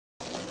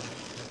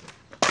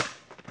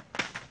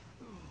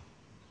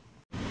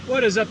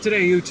What is up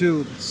today,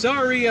 YouTube?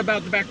 Sorry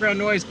about the background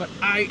noise, but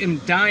I am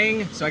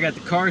dying, so I got the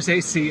car's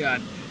AC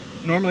on.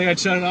 Normally I'd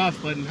shut it off,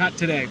 but not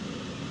today.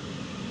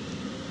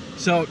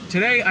 So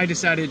today I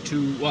decided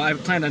to, well, I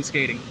planned on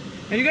skating.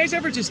 And you guys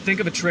ever just think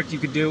of a trick you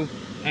could do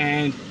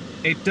and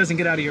it doesn't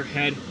get out of your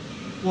head?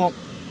 Well,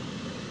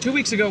 2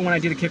 weeks ago when I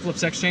did a kickflip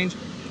sex change,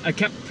 I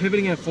kept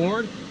pivoting it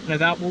forward, and I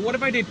thought, well, what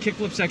if I did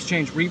kickflip sex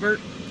change revert?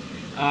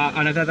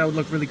 And I thought that would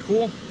look really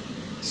cool.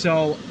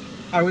 So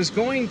I was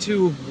going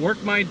to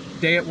work my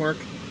day at work,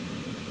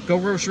 go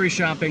grocery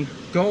shopping,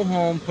 go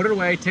home, put it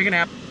away, take a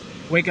nap,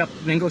 wake up,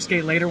 then go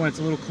skate later when it's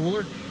a little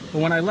cooler.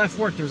 But when I left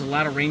work, there was a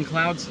lot of rain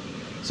clouds.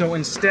 So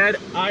instead,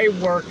 I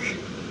work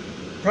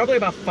probably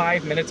about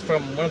 5 minutes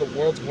from one of the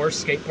world's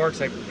worst skate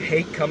parks. I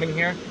hate coming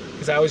here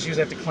because I always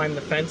usually have to climb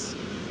the fence.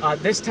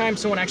 This time,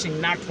 someone actually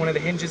knocked one of the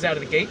hinges out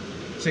of the gate,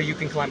 so you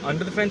can climb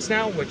under the fence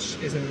now, which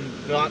is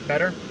a lot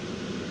better.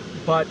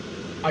 But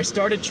I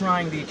started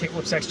trying the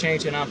kickflip sex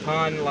change, and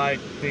upon like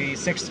the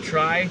 6th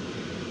try,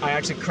 I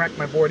actually cracked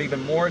my board even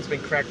more. It's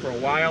been cracked for a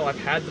while. I've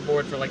had the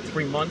board for like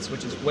 3 months,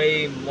 which is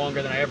way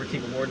longer than I ever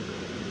keep a board.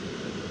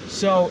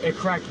 So it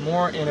cracked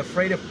more, and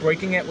afraid of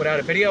breaking it without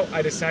a video,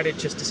 I decided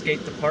just to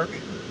skate the park.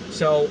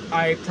 So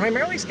I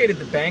primarily skated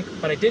the bank,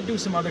 but I did do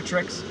some other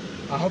tricks.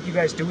 I hope you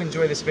guys do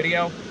enjoy this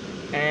video.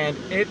 And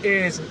it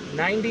is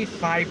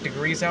 95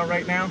 degrees out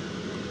right now,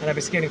 and I've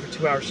been skating for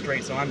 2 hours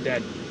straight, so I'm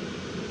dead.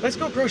 Let's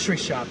go grocery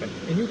shopping,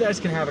 and you guys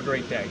can have a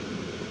great day.